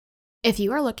If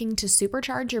you are looking to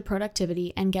supercharge your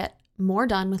productivity and get more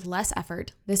done with less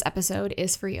effort, this episode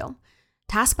is for you.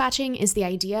 Task batching is the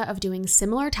idea of doing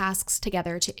similar tasks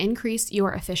together to increase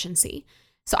your efficiency.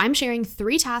 So I'm sharing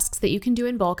 3 tasks that you can do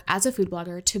in bulk as a food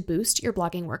blogger to boost your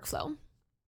blogging workflow.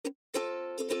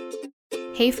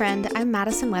 Hey friend, I'm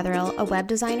Madison Wetherill, a web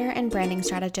designer and branding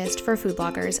strategist for food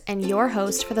bloggers and your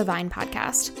host for the Vine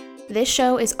podcast. This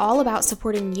show is all about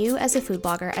supporting you as a food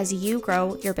blogger as you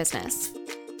grow your business.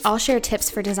 I'll share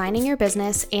tips for designing your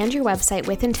business and your website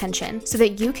with intention so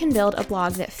that you can build a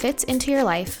blog that fits into your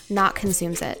life, not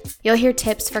consumes it. You'll hear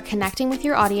tips for connecting with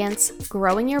your audience,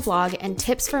 growing your blog, and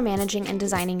tips for managing and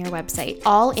designing your website,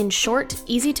 all in short,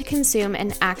 easy to consume,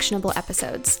 and actionable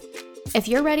episodes. If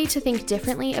you're ready to think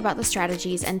differently about the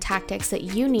strategies and tactics that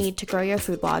you need to grow your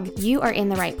food blog, you are in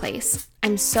the right place.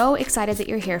 I'm so excited that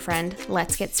you're here, friend.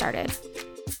 Let's get started.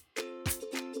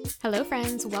 Hello,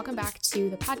 friends. Welcome back to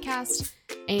the podcast.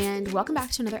 And welcome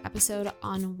back to another episode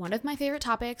on one of my favorite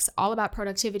topics, all about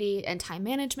productivity and time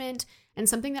management, and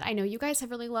something that I know you guys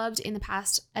have really loved in the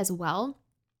past as well.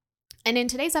 And in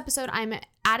today's episode, I'm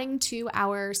adding to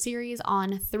our series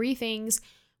on 3 things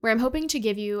where I'm hoping to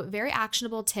give you very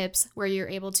actionable tips where you're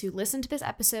able to listen to this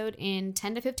episode in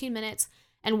 10 to 15 minutes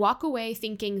and walk away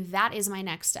thinking that is my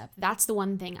next step. That's the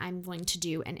one thing I'm going to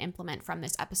do and implement from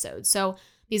this episode. So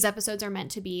these episodes are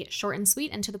meant to be short and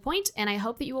sweet and to the point, and I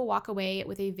hope that you will walk away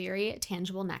with a very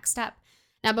tangible next step.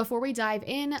 Now, before we dive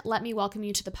in, let me welcome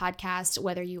you to the podcast,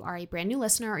 whether you are a brand new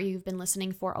listener or you've been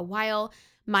listening for a while.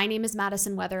 My name is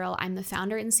Madison Wetherill. I'm the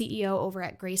founder and CEO over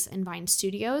at Grace and Vine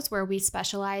Studios, where we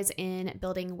specialize in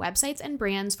building websites and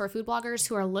brands for food bloggers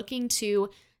who are looking to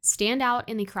stand out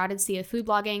in the crowded sea of food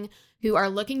blogging, who are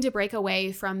looking to break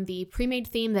away from the pre-made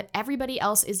theme that everybody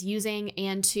else is using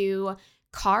and to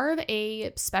carve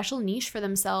a special niche for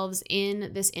themselves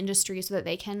in this industry so that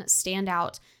they can stand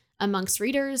out amongst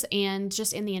readers and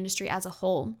just in the industry as a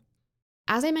whole.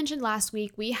 As I mentioned last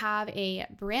week, we have a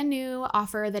brand new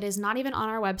offer that is not even on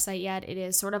our website yet. It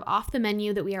is sort of off the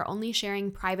menu that we are only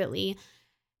sharing privately.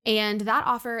 And that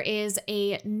offer is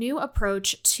a new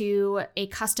approach to a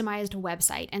customized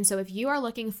website. And so if you are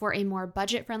looking for a more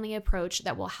budget-friendly approach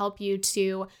that will help you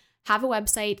to have a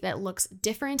website that looks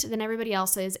different than everybody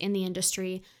else's in the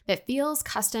industry, that feels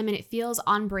custom and it feels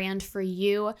on brand for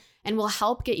you and will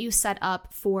help get you set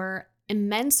up for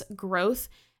immense growth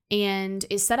and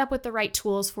is set up with the right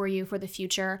tools for you for the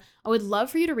future, I would love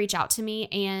for you to reach out to me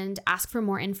and ask for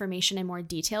more information and more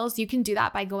details. You can do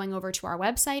that by going over to our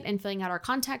website and filling out our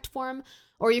contact form,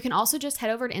 or you can also just head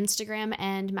over to Instagram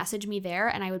and message me there,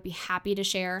 and I would be happy to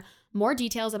share more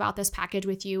details about this package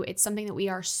with you. It's something that we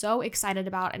are so excited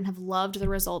about and have loved the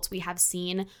results we have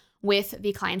seen with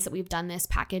the clients that we've done this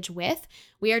package with.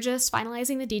 We are just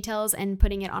finalizing the details and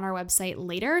putting it on our website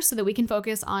later so that we can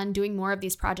focus on doing more of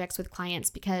these projects with clients,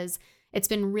 because it's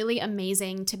been really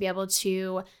amazing to be able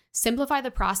to simplify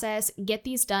the process, get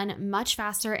these done much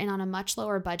faster and on a much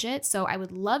lower budget. So I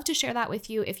would love to share that with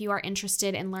you if you are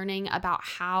interested in learning about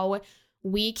how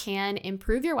we can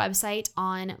improve your website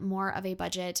on more of a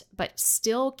budget, but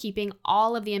still keeping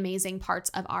all of the amazing parts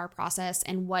of our process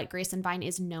and what Grace and Vine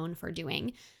is known for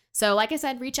doing. So like I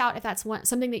said, reach out if that's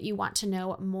something that you want to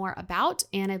know more about,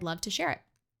 and I'd love to share it.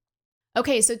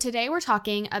 Okay, so today we're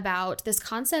talking about this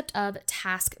concept of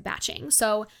task batching.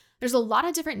 So there's a lot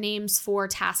of different names for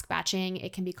task batching.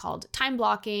 It can be called time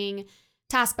blocking,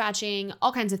 task batching,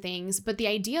 all kinds of things. But the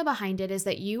idea behind it is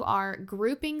that you are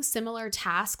grouping similar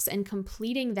tasks and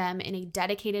completing them in a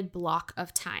dedicated block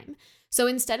of time. So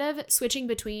instead of switching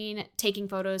between taking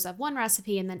photos of one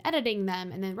recipe and then editing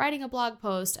them and then writing a blog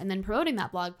post and then promoting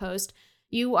that blog post,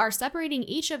 you are separating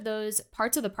each of those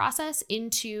parts of the process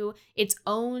into its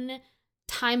own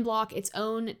time block, its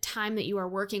own time that you are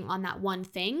working on that one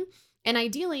thing. And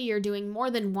ideally, you're doing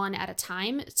more than one at a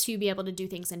time to be able to do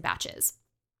things in batches.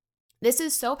 This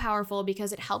is so powerful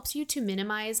because it helps you to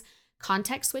minimize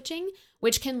context switching,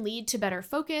 which can lead to better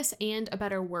focus and a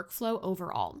better workflow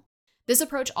overall. This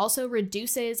approach also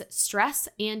reduces stress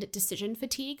and decision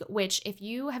fatigue, which, if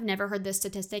you have never heard this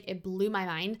statistic, it blew my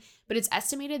mind, but it's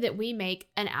estimated that we make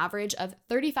an average of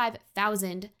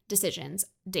 35,000 decisions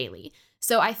daily.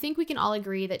 So I think we can all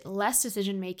agree that less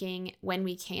decision making when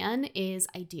we can is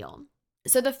ideal.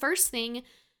 So the first thing,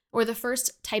 or the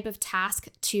first type of task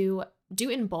to do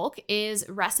in bulk, is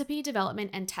recipe development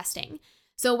and testing.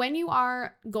 So when you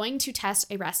are going to test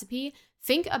a recipe,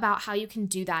 think about how you can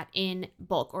do that in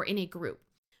bulk or in a group.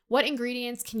 What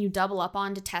ingredients can you double up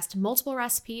on to test multiple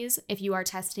recipes? If you are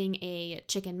testing a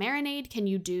chicken marinade, can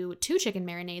you do 2 chicken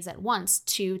marinades at once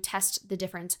to test the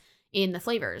difference in the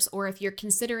flavors? Or if you're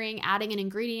considering adding an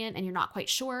ingredient and you're not quite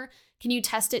sure, Can you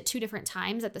test it 2 different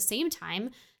times at the same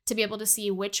time to be able to see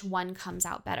which one comes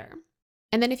out better?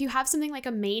 And then if you have something like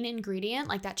a main ingredient,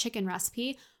 like that chicken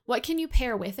recipe, what can you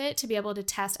pair with it to be able to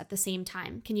test at the same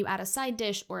time? Can you add a side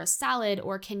dish or a salad,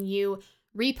 or can you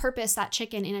repurpose that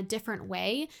chicken in a different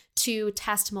way to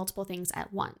test multiple things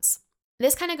at once?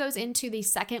 This kind of goes into the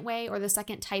second way, or the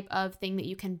second type of thing that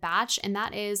you can batch, and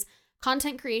that is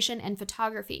content creation and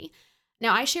photography.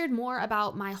 Now, I shared more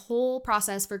about my whole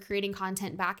process for creating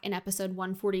content back in episode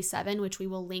 147, which we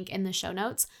will link in the show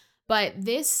notes. But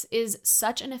this is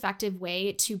such an effective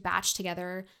way to batch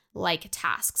together like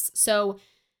tasks. So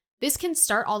this can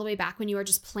start all the way back when you are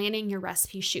just planning your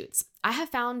recipe shoots. I have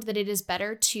found that it is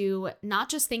better to not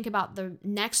just think about the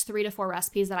next 3 to 4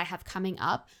 recipes that I have coming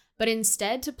up, but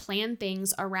instead to plan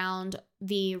things around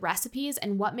the recipes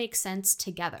and what makes sense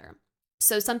together.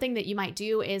 So something that you might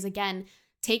do is, again,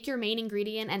 take your main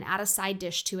ingredient and add a side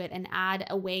dish to it and add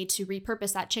a way to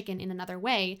repurpose that chicken in another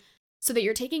way, so that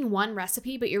you're taking one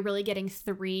recipe, but you're really getting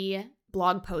 3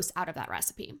 blog posts out of that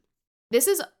recipe. This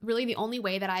is really the only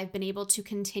way that I've been able to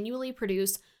continually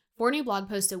produce 4 new blog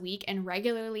posts a week and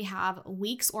regularly have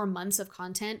weeks or months of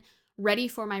content ready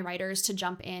for my writers to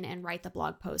jump in and write the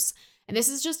blog posts. And this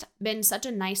has just been such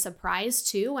a nice surprise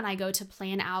too, when I go to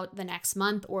plan out the next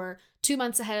month or 2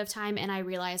 months ahead of time and I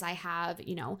realize I have,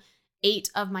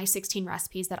 8 of my 16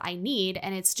 recipes that I need.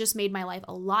 And it's just made my life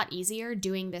a lot easier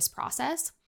doing this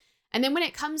process. And then when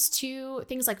it comes to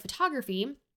things like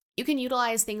photography, you can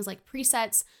utilize things like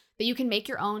presets that you can make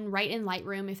your own right in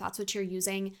Lightroom if that's what you're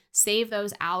using, save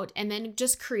those out, and then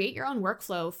just create your own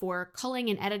workflow for culling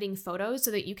and editing photos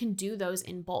so that you can do those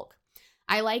in bulk.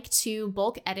 I like to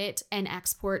bulk edit and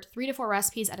export 3 to 4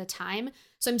 recipes at a time.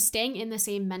 So I'm staying in the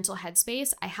same mental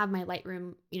headspace. I have my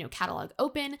Lightroom, catalog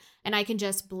open, and I can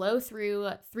just blow through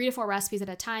 3 to 4 recipes at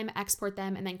a time, export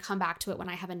them, and then come back to it when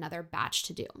I have another batch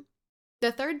to do.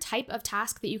 The third type of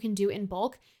task that you can do in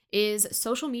bulk is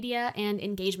social media and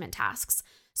engagement tasks.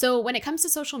 So when it comes to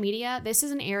social media, this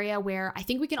is an area where I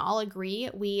think we can all agree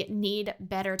we need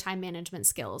better time management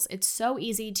skills. It's so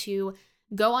easy to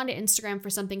go onto Instagram for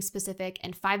something specific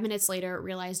and 5 minutes later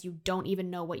realize you don't even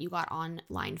know what you got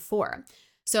online for.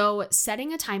 So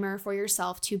setting a timer for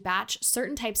yourself to batch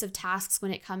certain types of tasks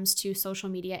when it comes to social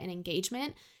media and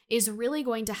engagement is really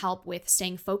going to help with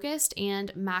staying focused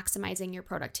and maximizing your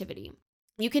productivity.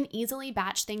 You can easily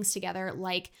batch things together,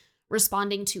 like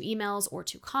responding to emails or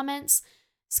to comments,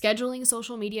 scheduling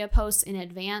social media posts in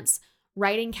advance,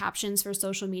 writing captions for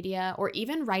social media, or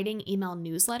even writing email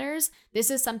newsletters.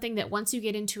 This is something that once you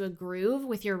get into a groove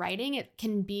with your writing, it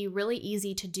can be really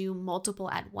easy to do multiple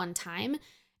at one time.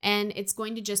 And it's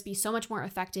going to just be so much more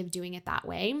effective doing it that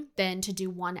way than to do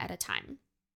one at a time.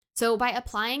 So by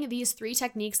applying these 3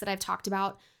 techniques that I've talked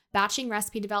about, batching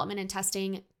recipe development and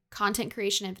testing, content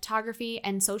creation and photography,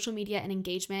 and social media and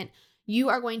engagement, you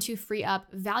are going to free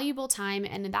up valuable time,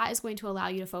 and that is going to allow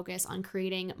you to focus on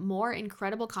creating more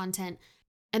incredible content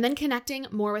and then connecting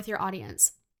more with your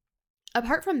audience.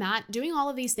 Apart from that, doing all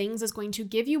of these things is going to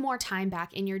give you more time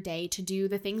back in your day to do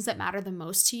the things that matter the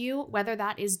most to you, whether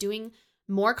that is doing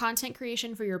more content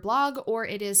creation for your blog, or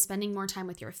it is spending more time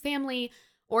with your family,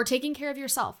 or taking care of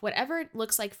yourself. Whatever it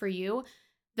looks like for you,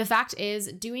 the fact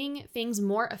is doing things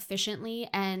more efficiently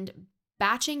and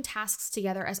batching tasks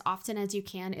together as often as you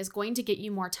can is going to get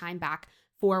you more time back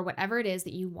for whatever it is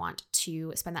that you want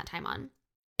to spend that time on.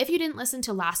 If you didn't listen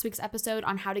to last week's episode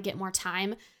on how to get more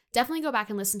time, definitely go back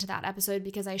and listen to that episode,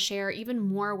 because I share even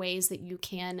more ways that you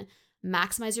can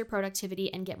maximize your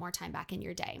productivity and get more time back in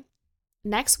your day.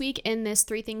 Next week in this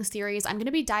 3 things series, I'm going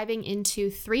to be diving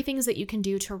into 3 things that you can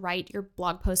do to write your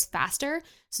blog post faster.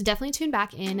 So definitely tune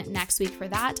back in next week for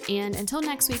that. And until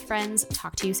next week, friends,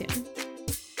 talk to you soon.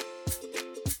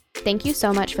 Thank you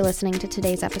so much for listening to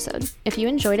today's episode. If you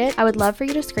enjoyed it, I would love for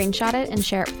you to screenshot it and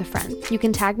share it with a friend. You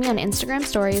can tag me on Instagram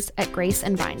stories at Grace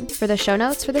and Vine. For the show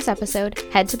notes for this episode,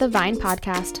 head to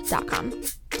thevinepodcast.com.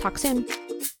 Talk soon.